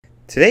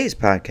Today's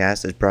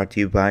podcast is brought to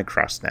you by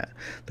CrossNet,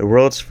 the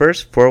world's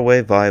first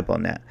four-way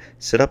volleyball net.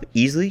 Set up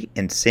easily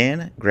in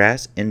sand,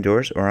 grass,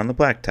 indoors, or on the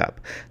blacktop.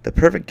 The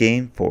perfect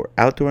game for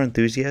outdoor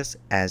enthusiasts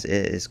as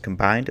it is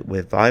combined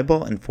with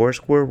volleyball and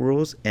four-square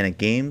rules in a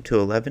game to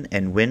 11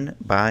 and win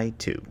by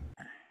 2.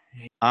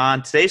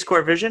 On today's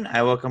Court Vision,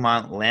 I welcome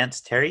on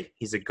Lance Terry.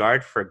 He's a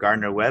guard for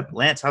Gardner Webb.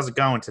 Lance, how's it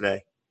going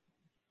today?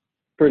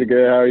 Pretty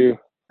good. How are you?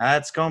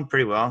 It's going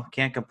pretty well.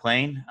 Can't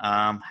complain.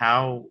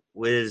 How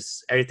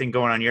is everything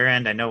going on your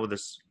end? I know with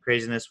this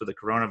craziness with the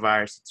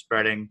coronavirus it's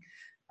spreading,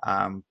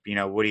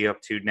 what are you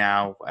up to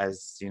now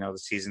as, the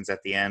season's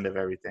at the end of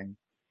everything?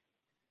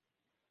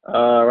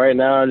 Right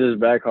now I'm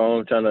just back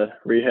home trying to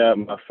rehab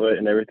my foot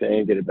and everything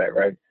and get it back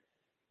right.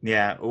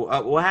 Yeah.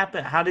 What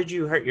happened? How did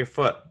you hurt your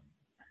foot?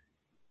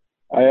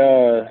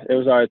 It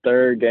was our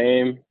third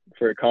game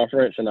for a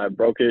conference and I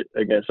broke it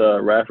against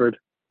Radford.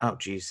 Oh,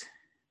 geez.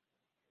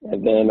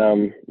 And then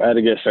I had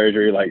to get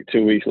surgery like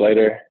 2 weeks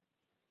later,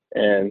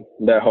 and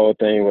that whole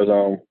thing was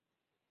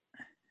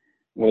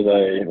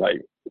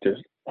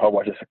just a whole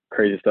bunch of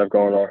crazy stuff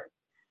going on.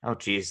 Oh,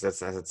 geez, that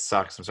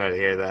sucks. I'm sorry to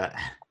hear that.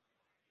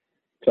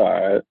 It's all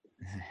right.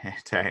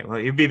 It's all right. Well,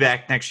 you'll be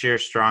back next year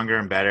stronger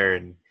and better,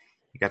 and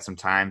you got some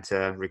time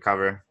to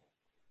recover.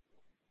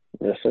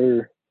 Yes,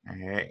 sir. All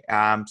right.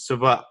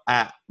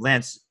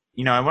 Lance,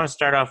 I want to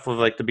start off with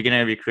like the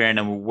beginning of your career, and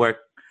then we'll work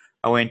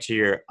our way into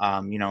your,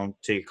 to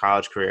your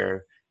college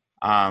career.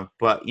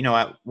 But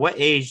at what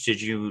age did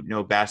you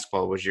know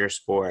basketball was your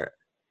sport?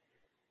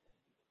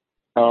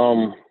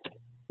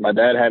 My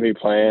dad had me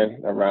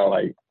playing around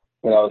like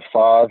when I was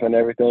 5 and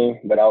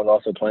everything, but I was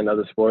also playing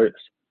other sports.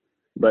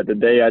 But the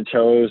day I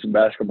chose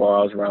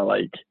basketball, I was around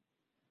like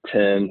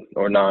 10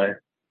 or 9.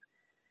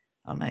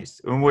 Oh,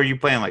 nice. And were you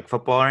playing like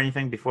football or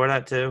anything before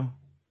that too?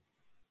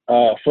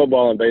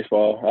 Football and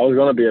baseball. I was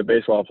going to be a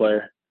baseball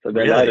player. So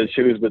then I had to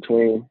choose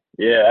between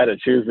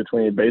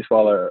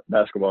baseball or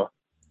basketball.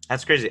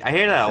 That's crazy. I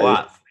hear that a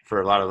lot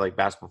for a lot of like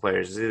basketball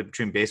players. It's either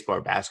between baseball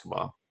or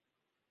basketball.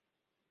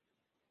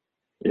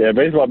 Yeah,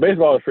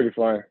 baseball is pretty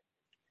fun.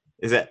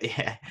 Is that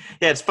yeah?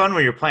 Yeah, it's fun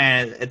when you're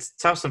playing. It's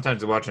tough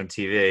sometimes to watch on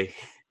TV.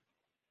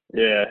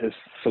 Yeah, it's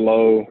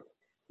slow,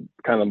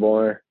 kind of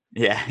boring.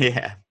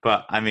 Yeah.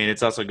 But I mean,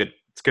 it's also good.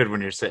 It's good when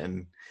you're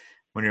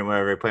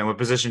wherever you're playing. What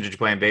position did you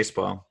play in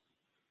baseball?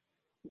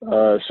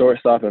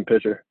 Shortstop and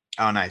pitcher.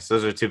 Oh, nice.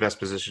 Those are the two best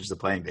positions to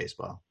play in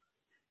baseball.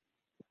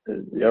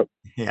 Yep.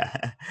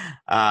 Yeah.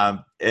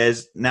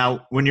 Is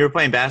now when you were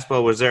playing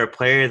basketball, was there a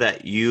player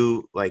that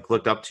you like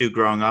looked up to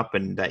growing up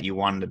and that you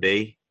wanted to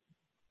be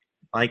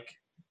like?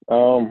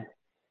 Probably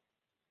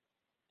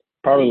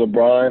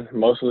LeBron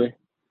mostly.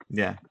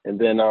 Yeah. And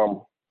then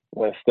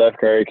when Steph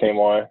Curry came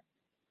on,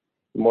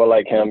 more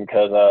like him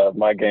because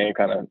my game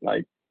kind of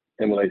like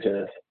emulates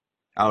his.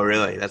 Oh,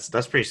 really? That's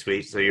pretty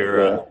sweet. So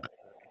you're a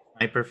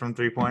sniper from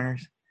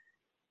 3-pointers?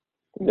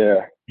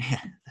 Yeah. Yeah,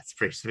 that's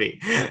pretty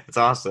sweet. That's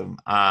awesome.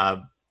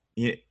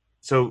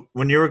 So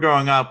when you were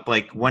growing up,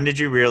 like when did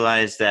you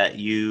realize that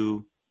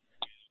you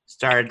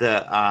started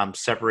to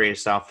separate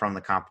yourself from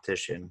the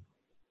competition?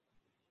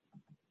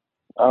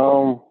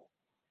 Kind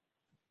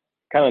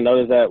of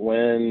noticed that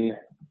when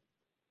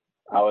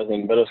I was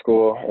in middle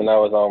school and I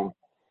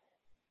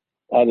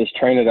had this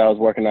trainer that I was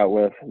working out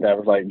with that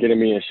was like getting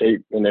me in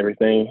shape and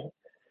everything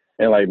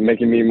and like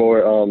making me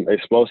more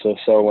explosive.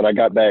 So when I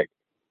got back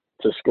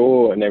to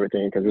school and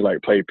everything, because we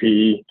like played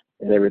PE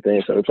and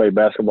everything, so we played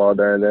basketball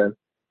during then.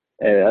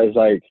 And I was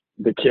like,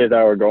 the kids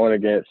I were going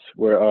against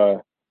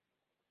were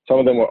some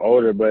of them were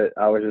older, but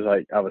I was just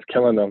like I was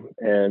killing them,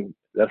 and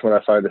that's when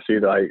I started to see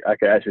that like I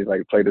could actually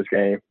like play this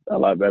game a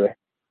lot better.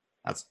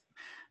 That's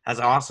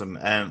awesome.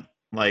 And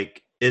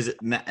like, is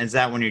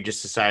that when you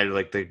just decided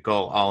like to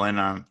go all in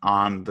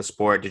on the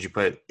sport? Did you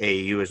put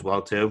AAU as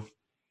well too?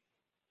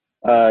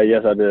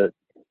 Yes, I did.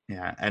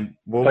 Yeah, and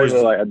what Played was?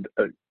 with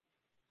like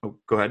Oh,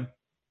 go ahead.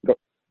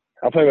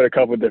 I played with a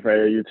couple of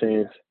different AAU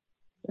teams.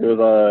 It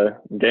was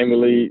Game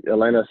Elite,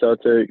 Atlanta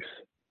Celtics.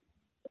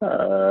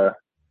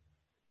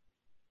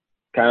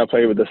 Kind of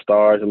played with the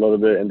Stars a little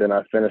bit, and then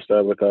I finished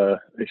up with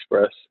Atlanta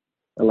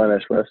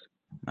Express.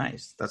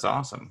 Nice. That's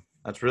awesome.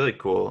 That's really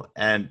cool.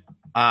 And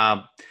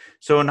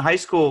so in high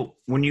school,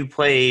 when you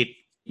played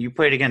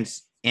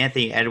against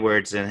Anthony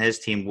Edwards and his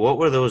team. What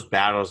were those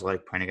battles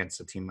like playing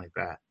against a team like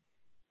that?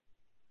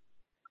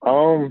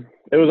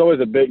 It was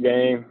always a big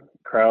game.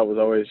 Crowd was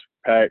always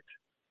packed.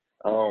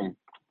 And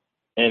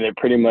it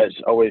pretty much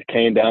always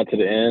came down to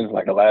the end,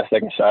 like a last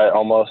second shot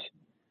almost.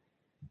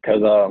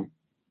 Because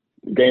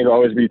games would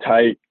always be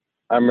tight.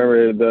 I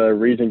remember the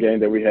region game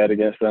that we had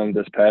against them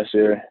this past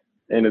year,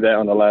 ended that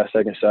on the last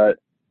second shot.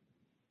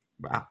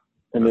 Wow.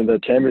 And then the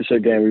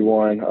championship game we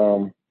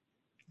won,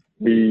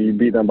 we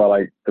beat them by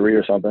like 3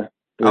 or something.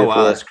 Oh,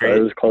 wow, that's crazy. So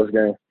it was a close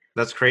game.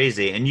 That's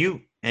crazy. And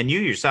you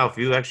yourself,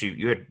 you had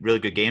really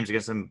good games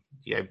against them.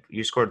 Yeah,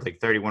 you scored like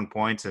 31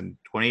 points and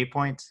 28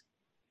 points.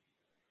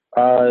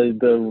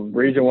 The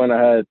region one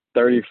I had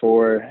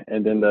 34,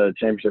 and then the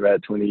championship I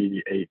had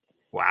 28.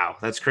 Wow,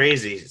 that's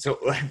crazy. So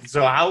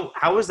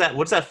how was that?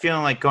 What's that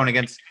feeling like going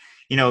against?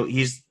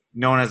 He's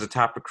known as a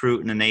top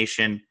recruit in the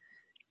nation,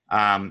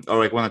 or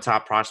like one of the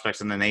top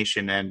prospects in the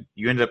nation, and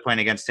you ended up playing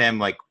against him.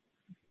 Like,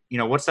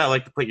 what's that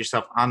like to put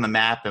yourself on the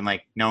map and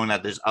like knowing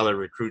that there's other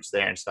recruits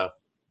there and stuff?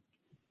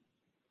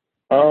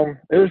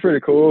 It was pretty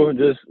cool.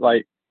 Just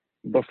like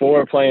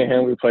before playing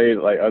him, we played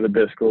like other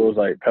big schools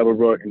like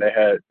Pebblebrook, and they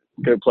had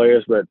good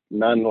players, but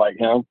none like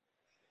him.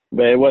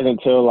 But it wasn't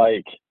until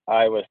like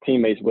I was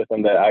teammates with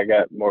him that I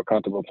got more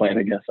comfortable playing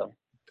against him.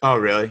 Oh,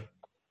 really?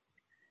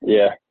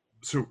 Yeah,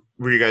 So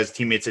were you guys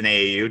teammates in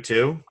AAU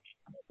too?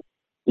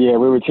 yeah,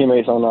 we were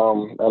teammates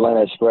on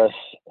Atlanta Express,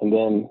 and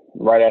then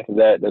right after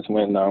that, that's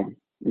when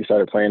we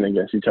started playing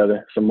against each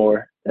other some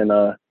more and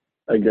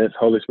against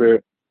Holy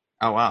Spirit.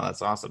 Oh, wow,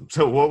 that's awesome.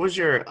 So what was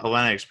your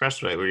Atlanta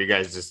Expressway? Were you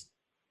guys just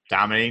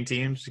dominating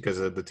teams because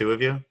of the two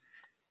of you?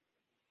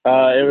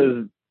 It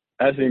was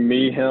actually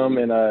me, him,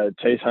 and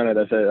Chase Hunter.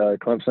 That's at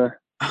Clemson.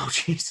 Oh,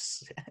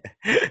 Jesus.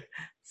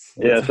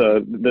 Yeah, so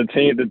the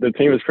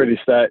team was pretty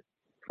stacked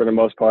for the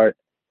most part,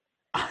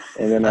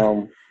 and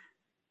then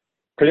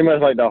pretty much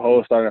like the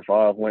whole starting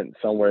five went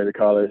somewhere to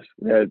college.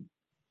 We had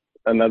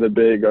another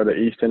big go to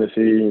East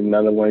Tennessee,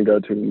 another one go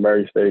to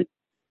Murray State.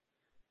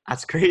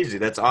 That's crazy.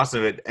 That's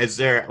awesome. Is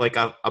there like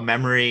a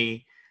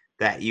memory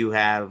that you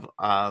have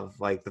of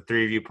like the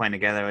three of you playing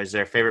together? Is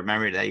there a favorite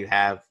memory that you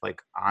have like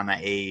on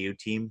that AAU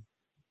team?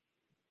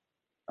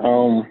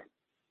 Um,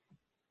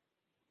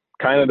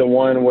 Kind of the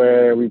one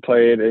where we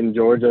played in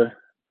Georgia.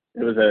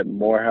 It was at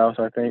Morehouse,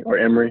 I think, or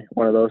Emory,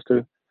 one of those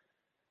two.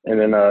 And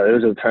then it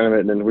was a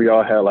tournament, and we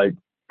all had like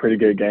pretty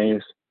good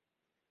games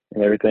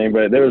and everything.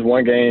 But there was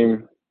one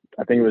game,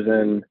 I think it was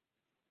in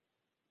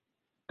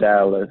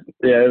Dallas.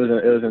 Yeah, it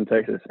was in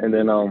Texas. And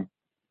then I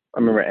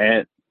remember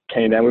Ant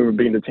came down. We were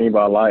beating the team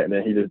by a lot, and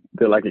then he just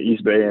did like an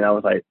East Bay, and I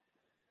was like,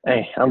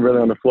 "Hey, I'm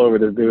really on the floor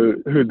with this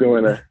dude who's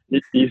doing a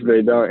East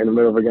Bay dunk in the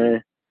middle of a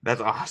game." That's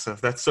awesome.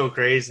 That's so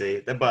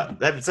crazy. But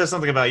that says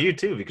something about you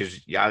too, because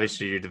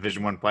obviously you're a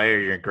Division I player.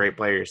 You're a great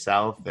player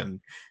yourself,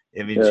 and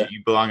it means Yeah,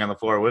 you belong on the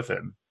floor with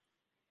him.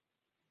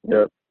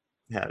 yep.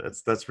 Yeah,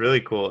 that's really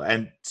cool.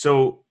 And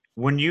so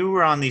when you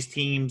were on these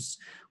teams,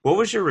 what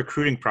was your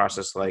recruiting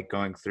process like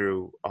going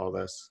through all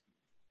this?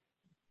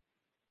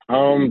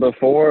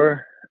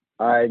 Before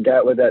I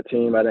got with that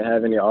team, I didn't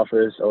have any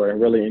offers or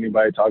really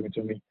anybody talking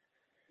to me.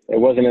 It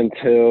wasn't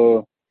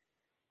until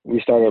we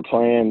started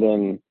playing,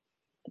 then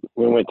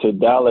we went to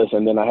Dallas,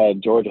 and then I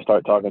had Georgia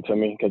start talking to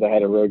me because I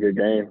had a real good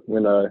game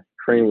when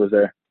Cream was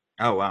there.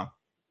 Oh, wow.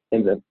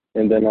 And then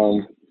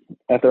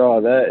after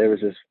all that, it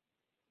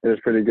was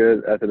pretty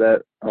good. After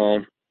that,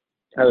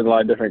 had a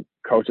lot of different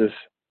coaches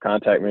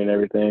contact me and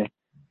everything,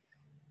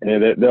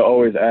 and they'll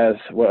always ask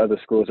what other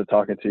schools are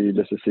talking to you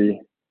just to see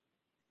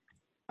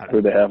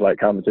who they have like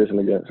competition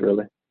against,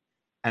 really.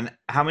 And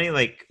how many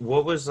like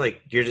what was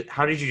like your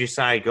how did you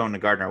decide going to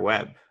Gardner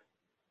Webb?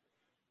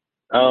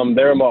 They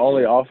were my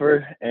only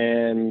offer,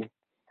 and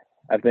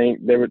I think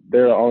they're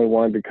the only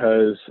one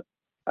because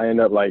I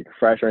ended up like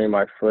fracturing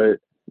my foot,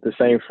 the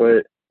same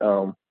foot,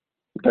 during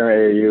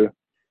AAU,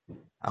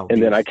 Oh,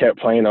 and then I geez. kept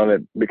playing on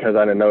it because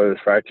I didn't know it was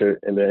fractured,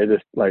 and then it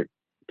just like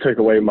took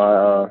away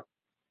my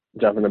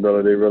jumping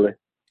ability, really.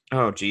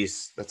 Oh,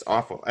 geez. That's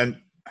awful. And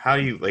how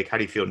do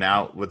you feel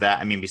now with that?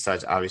 I mean,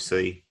 besides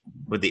obviously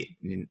with the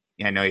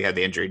I know you had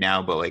the injury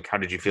now, but like how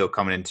did you feel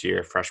coming into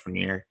your freshman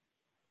year?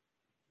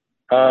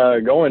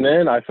 Going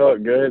in, I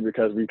felt good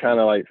because we kind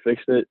of like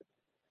fixed it,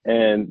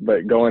 and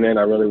but going in,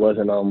 I really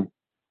wasn't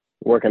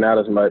working out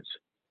as much.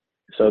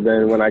 So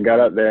then when I got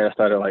up there and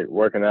started like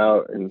working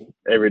out and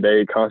every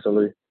day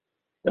constantly,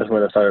 that's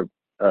when it started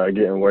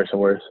getting worse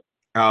and worse.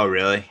 Oh,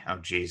 really? Oh,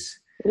 geez.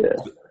 Yeah.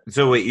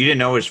 So wait, you didn't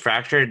know it was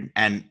fractured,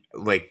 and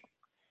like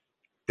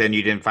then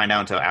you didn't find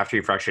out until after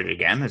you fractured it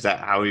again? Is that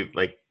how you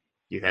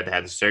had to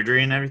have the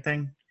surgery and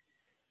everything?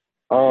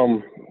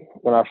 Um,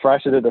 when I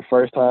fractured it the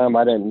first time,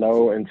 I didn't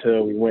know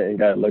until we went and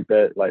got looked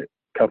at like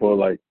a couple of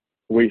like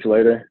weeks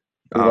later.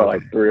 It was Oh, about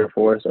okay. like 3 or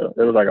 4, so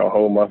it was like a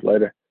whole month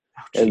later.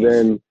 Oh, And jeez.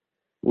 then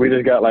we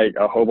just got like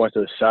a whole bunch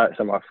of shots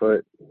on my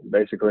foot,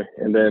 basically.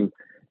 And then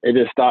it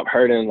just stopped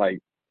hurting like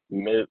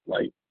mid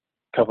like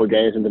couple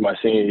games into my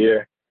senior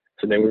year.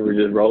 So then we were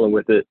just rolling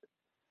with it.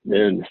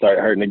 Then it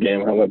started hurting again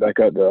when I went back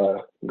up to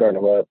Gardner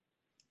Webb.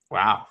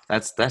 Wow,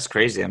 that's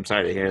crazy. I'm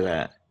sorry to hear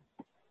that.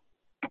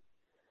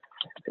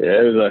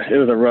 Yeah, it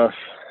was a rough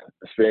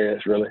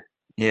experience, really.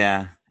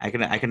 Yeah, I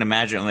can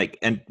imagine. Like,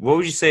 and what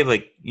would you say,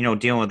 like,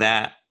 dealing with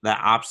that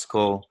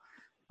obstacle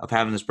of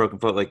having this broken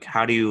foot? Like,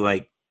 how do you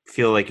like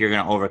feel like you're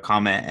gonna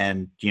overcome it,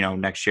 and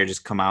next year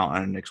just come out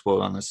and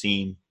explode on the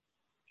scene?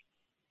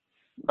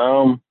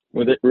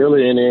 With it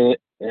really any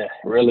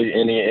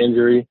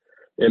injury,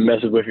 it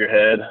messes with your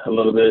head a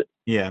little bit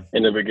Yeah.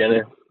 in the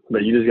beginning.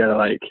 But you just gotta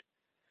like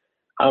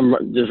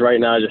I'm just right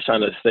now just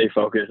trying to stay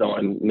focused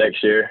on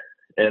next year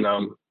and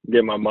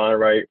get my mind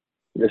right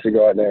just to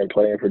go out there and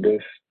play and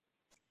produce.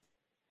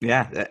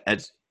 Yeah,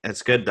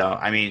 that's good though.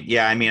 I mean,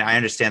 yeah, I mean, I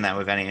understand that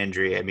with any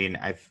injury. I mean,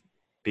 I've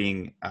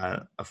being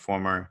a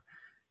former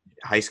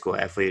high school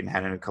athlete and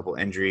had a couple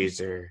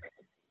injuries or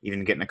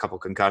even getting a couple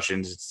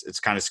concussions, it's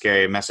kind of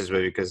scary. It messes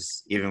with you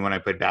because even when I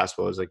played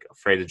basketball, I was like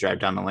afraid to drive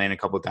down the lane a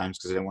couple of times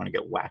because I didn't want to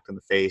get whacked in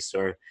the face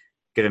or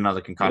get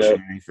another concussion Yep.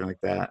 or anything like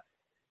that.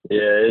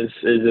 Yeah,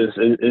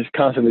 it's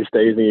constantly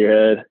stays in your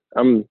head.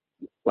 I'm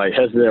like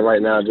hesitant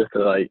right now just to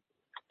like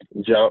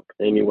jump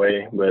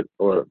anyway, but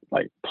or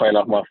like playing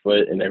off my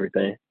foot and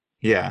everything.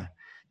 Yeah.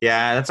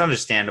 Yeah, that's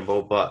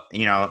understandable, but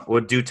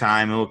with due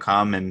time it will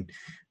come and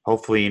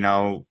hopefully,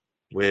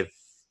 with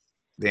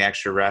the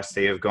extra rest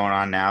that you have going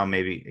on now,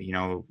 maybe,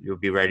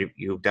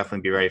 you'll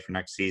definitely be ready for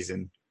next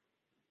season.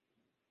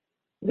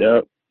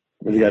 Yep.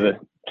 We Yeah. gotta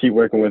keep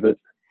working with it.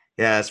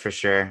 Yeah, that's for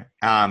sure.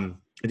 Do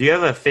you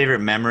have a favorite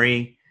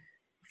memory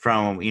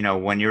from,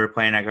 when you were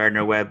playing at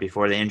Gardner Webb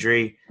before the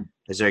injury?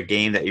 Is there a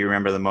game that you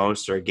remember the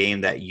most or a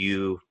game that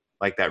you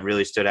like that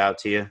really stood out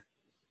to you?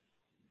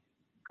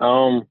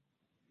 Um,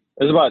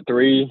 there's about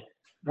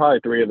probably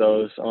three of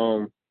those.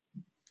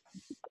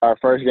 Our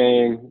first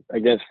game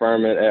against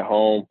Furman at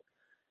home,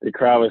 the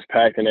crowd was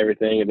packed and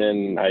everything, and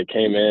then I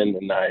came in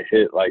and I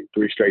hit like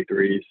three straight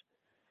threes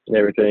and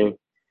everything.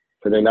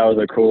 So then that was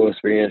a cool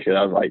experience because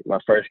that was like my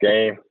first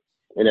game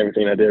and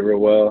everything. I did real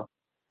well.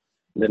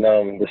 Then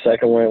the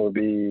second one would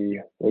be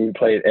when we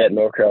played at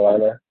North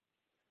Carolina.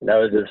 That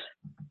was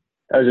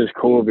just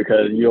cool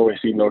because you always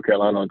see North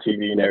Carolina on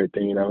TV and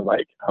everything. And I was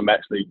like, I'm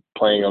actually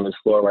playing on this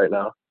floor right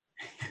now,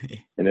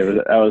 and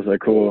that was a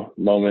cool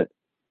moment.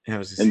 It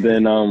was just, And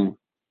then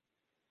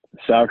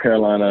South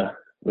Carolina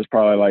was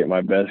probably like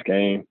my best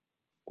game.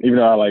 Even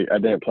though I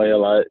didn't play a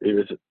lot, it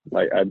was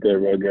like I did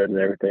real good and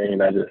everything,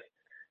 and I just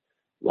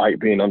like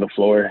being on the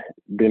floor,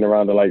 being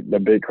around the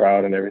big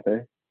crowd and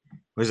everything.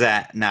 was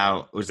that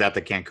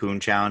the Cancun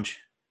challenge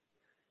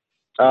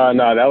No,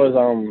 that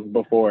was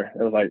before.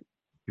 It was like a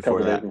before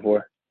couple days that?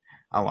 before.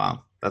 Oh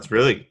wow, that's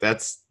really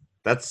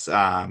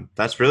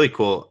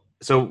cool.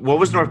 So, what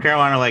was North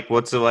Carolina like?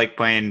 What's it like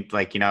playing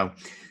like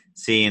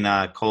seeing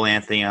Cole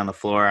Anthony on the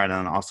floor and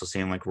then also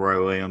seeing like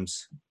Roy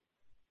Williams?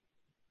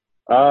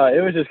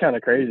 It was just kind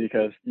of crazy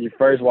because you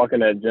first walk in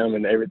that gym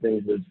and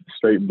everything's just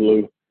straight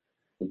blue,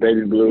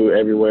 baby blue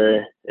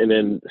everywhere. And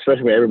then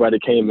especially when everybody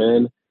came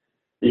in,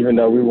 even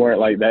though we weren't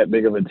like that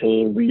big of a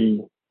team,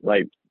 we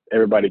like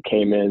everybody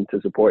came in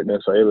to support them.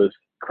 So it was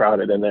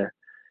crowded in there.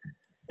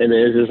 And then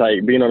it's just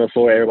like being on the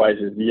floor, everybody's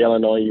just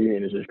yelling on you,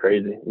 and it's just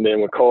crazy. And then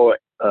when Cole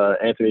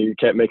Anthony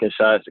kept making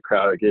shots, the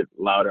crowd would get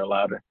louder and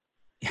louder.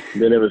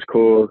 And then it was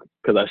cool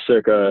because I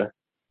shook Roy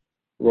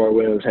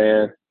Williams'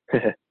 hand.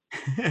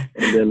 And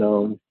then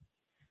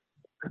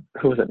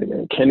who was at the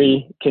game?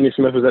 Kenny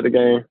Smith was at the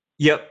game.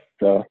 Yep.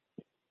 So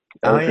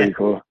that Oh was yeah. pretty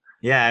cool.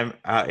 Yeah.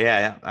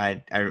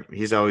 Yeah.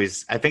 He's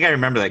always. I think I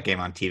remember that game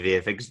on TV.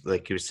 I think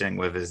like he was sitting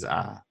with his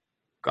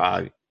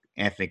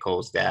Anthony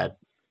Cole's dad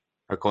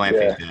or Cole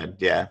Anthony's Yeah. dad.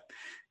 Yeah.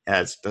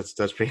 Yeah.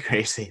 That's pretty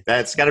crazy.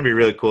 That's got to be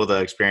really cool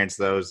to experience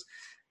those.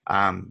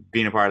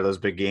 Being a part of those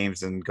big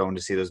games and going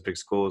to see those big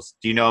schools.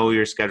 Do you know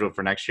your schedule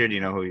for next year? Do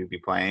you know who you'll be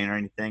playing or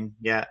anything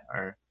yet?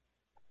 Or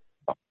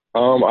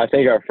I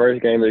think our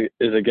first game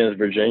is against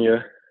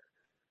Virginia.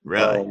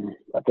 really?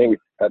 I think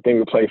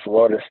we play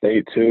Florida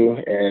State too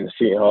and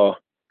Seton Hall.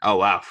 Oh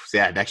wow! So,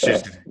 yeah, So next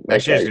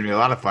that's year's like gonna be a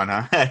lot of fun,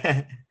 huh?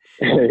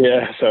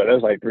 yeah. So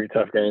that's like three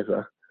tough games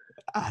though.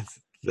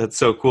 That's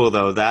so cool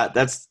though.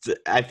 That's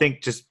I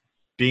think just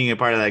being a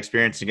part of that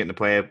experience and getting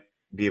to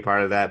be a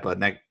part of that. But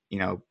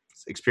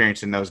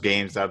experiencing those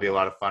games that'll be a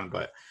lot of fun.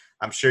 But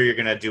I'm sure you're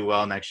gonna do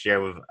well next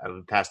year with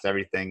past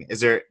everything.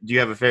 Do you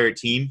have a favorite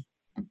team?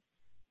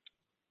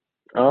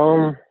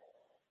 Um,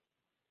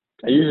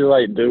 I usually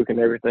like Duke and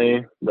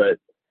everything, but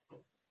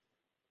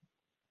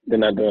they're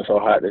not doing so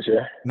hot this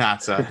year.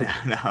 Not so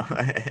no.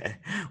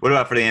 What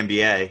about for the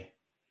NBA?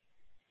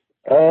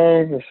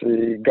 Let's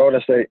see,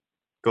 Golden State.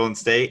 Golden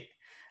State.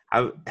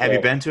 Have you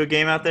Yeah. been to a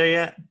game out there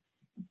yet?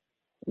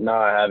 No,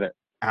 I haven't.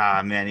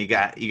 Ah man, you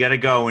got to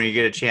go when you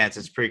get a chance.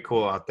 It's pretty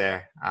cool out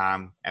there.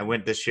 I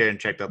went this year and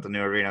checked out the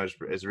new arena.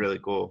 It's really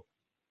cool.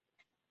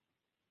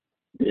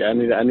 Yeah,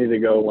 I need to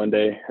go one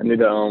day. I need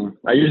to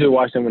I usually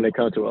watch them when they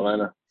come to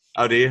Atlanta.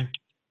 Oh, do you?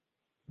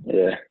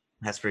 Yeah.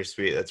 That's pretty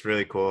sweet. That's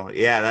really cool.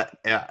 Yeah.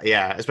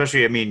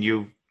 Especially, I mean,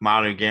 you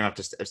model your game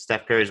after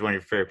Steph Curry is one of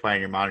your favorite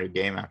players. You model your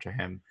game after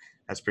him.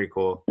 That's pretty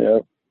cool.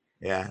 Yep.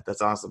 Yeah,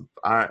 that's awesome.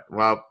 All right.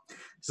 Well,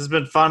 this has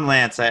been fun,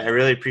 Lance. I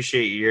really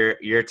appreciate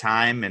your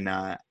time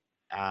and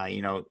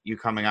you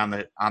coming on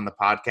the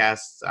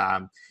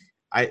podcast.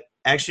 I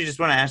actually just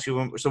want to ask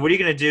you. So, what are you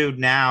going to do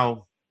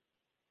now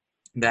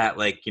that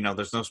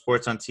there's no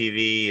sports on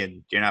TV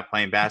and you're not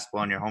playing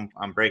basketball and you're home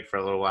on break for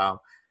a little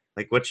while?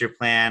 Like, what's your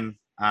plan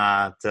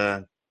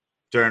to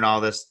during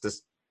all this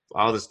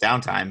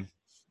downtime?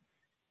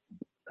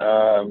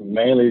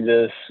 Mainly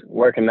just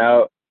working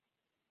out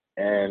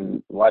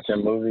and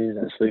watching movies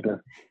and sleeping.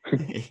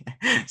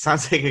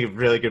 Sounds like a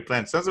really good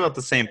plan. Sounds about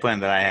the same plan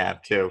that I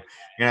have too.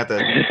 You're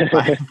gonna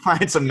have to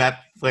find some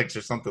Netflix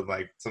or something,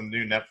 like some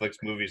new Netflix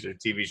movies or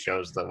TV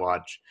shows to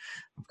watch.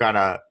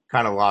 I'm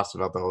kind of lost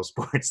about the whole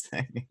sports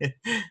thing.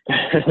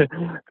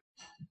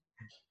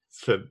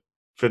 It's been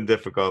been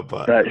difficult,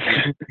 but Right.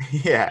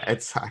 yeah,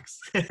 it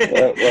sucks.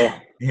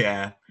 Well,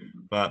 Yeah,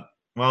 but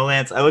well,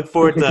 Lance, I look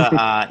forward to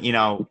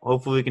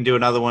hopefully we can do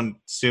another one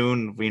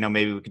soon.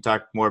 Maybe we can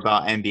talk more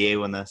about NBA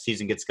when the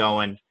season gets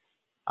going.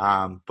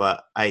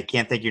 But I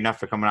can't thank you enough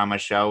for coming on my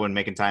show and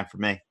making time for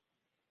me.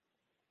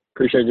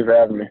 appreciate you for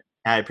having me.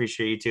 I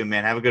appreciate you too,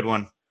 man. Have a good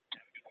one.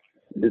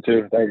 You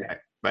too. Thank All right,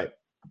 bye.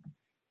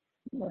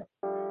 you.